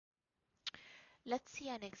Let's see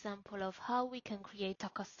an example of how we can create a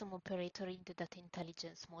custom operator in the Data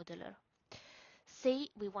Intelligence Modeler. Say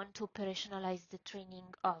we want to operationalize the training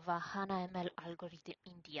of a HANA ML algorithm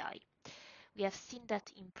in DI. We have seen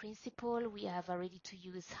that in principle we have a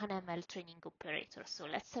ready-to-use HANA ML training operator, so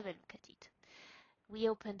let's have a look at it. We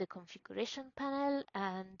open the configuration panel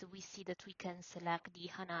and we see that we can select the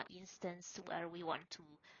HANA instance where we want to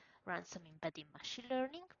run some embedded machine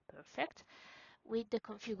learning. Perfect. With the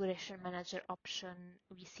configuration manager option,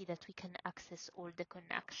 we see that we can access all the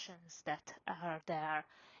connections that are there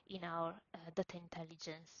in our data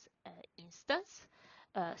intelligence instance.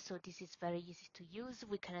 So this is very easy to use.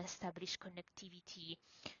 We can establish connectivity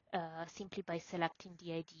simply by selecting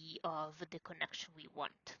the ID of the connection we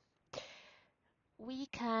want. We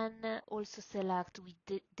can also select with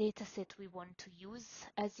the dataset we want to use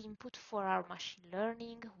as input for our machine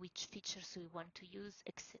learning, which features we want to use,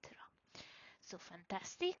 etc. So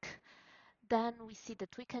fantastic. Then we see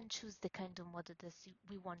that we can choose the kind of model that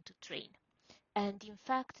we want to train. And in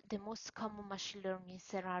fact, the most common machine learning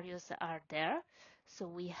scenarios are there. So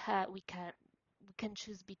we can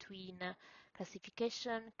choose between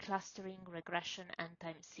classification, clustering, regression, and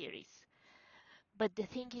time series. But the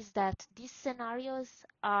thing is that these scenarios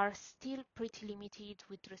are still pretty limited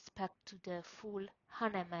with respect to the full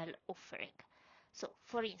HANA-ML offering. So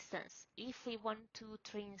for instance, if we want to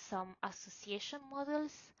train some association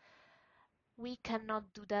models, we cannot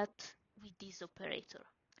do that with this operator.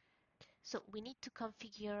 So we need to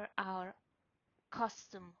configure our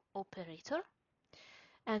custom operator,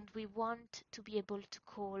 and we want to be able to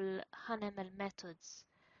call HANA-ML methods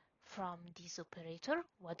from this operator,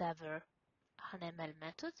 whatever HANA-ML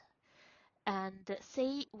method. And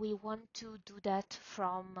say we want to do that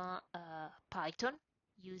from Python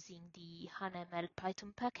using the HANA-ML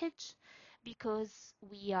Python package because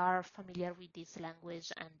we are familiar with this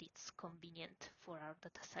language and it's convenient for our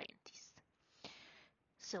data scientists.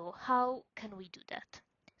 So how can we do that?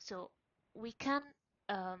 So we can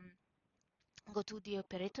go to the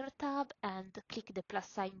operator tab and click the plus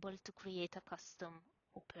symbol to create a custom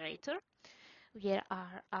operator. We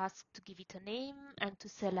are asked to give it a name and to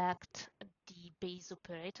select the base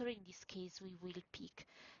operator. In this case, we will pick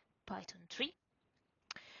Python 3.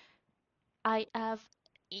 I have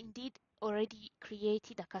indeed already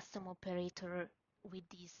created a custom operator with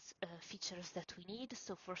these features that we need.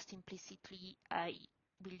 So for simplicity, I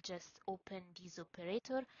will just open this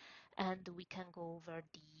operator and we can go over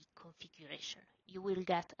the configuration. You will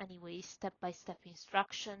get anyway step-by-step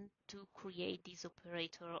instruction to create this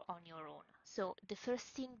operator on your own. So the first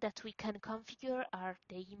thing that we can configure are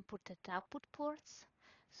the input and output ports.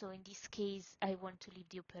 So in this case, I want to leave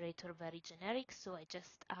the operator very generic, so I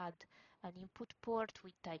just add an input port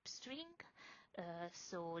with type string.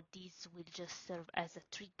 So this will just serve as a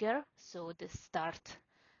trigger, so the start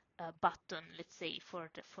button, let's say, for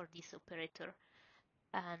this operator.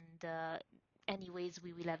 And anyways,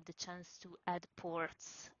 we will have the chance to add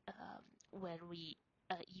ports where we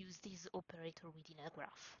use this operator within a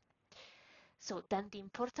graph. So then the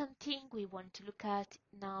important thing we want to look at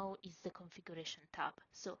now is the configuration tab.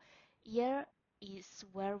 So here is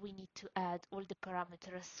where we need to add all the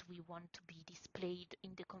parameters we want to be displayed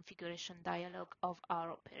in the configuration dialog of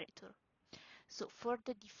our operator. So for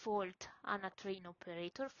the default HANA train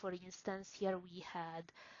operator, for instance, here we had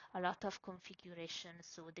a lot of configuration,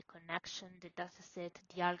 so the connection, the dataset,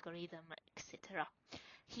 the algorithm, etc.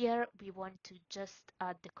 Here we want to just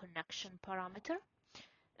add the connection parameter.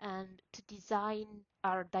 And to design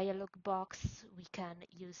our dialog box, we can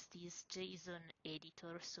use this Json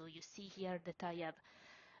Editor. So you see here that I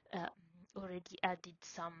have already added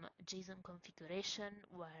some JSON configuration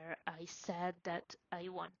where I said that I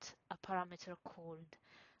want a parameter called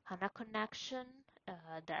HANA connection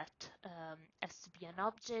that has to be an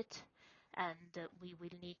object, and we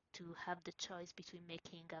will need to have the choice between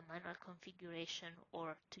making a manual configuration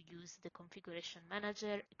or to use the configuration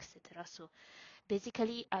manager, etc. So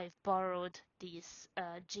basically, I've borrowed this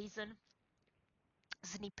JSON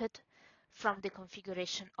snippet from the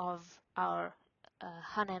configuration of our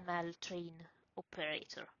HANA-ML train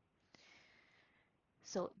operator.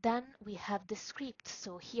 So then we have the script.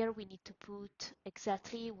 So here we need to put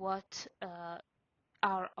exactly what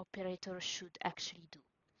our operator should actually do.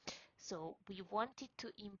 So we want it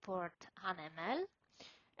to import HANA-ML,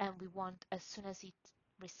 and we want, as soon as it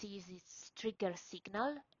receives its trigger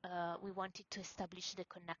signal, we want it to establish the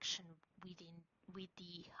connection with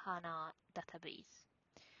the HANA database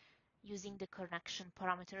using the connection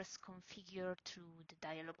parameters configured through the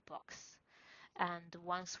dialog box. And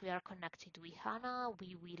once we are connected with HANA,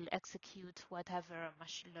 we will execute whatever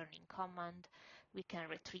machine learning command We can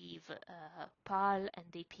retrieve PAL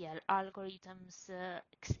and APL algorithms,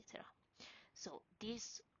 etc. So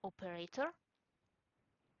this operator,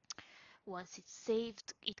 once it's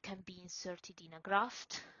saved, it can be inserted in a graph,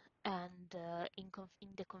 and in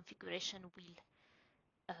the configuration we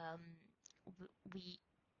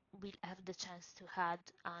will have the chance to add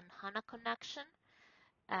an HANA connection,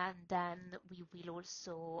 and then we will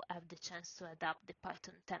also have the chance to adapt the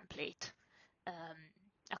Python template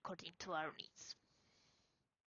according to our needs.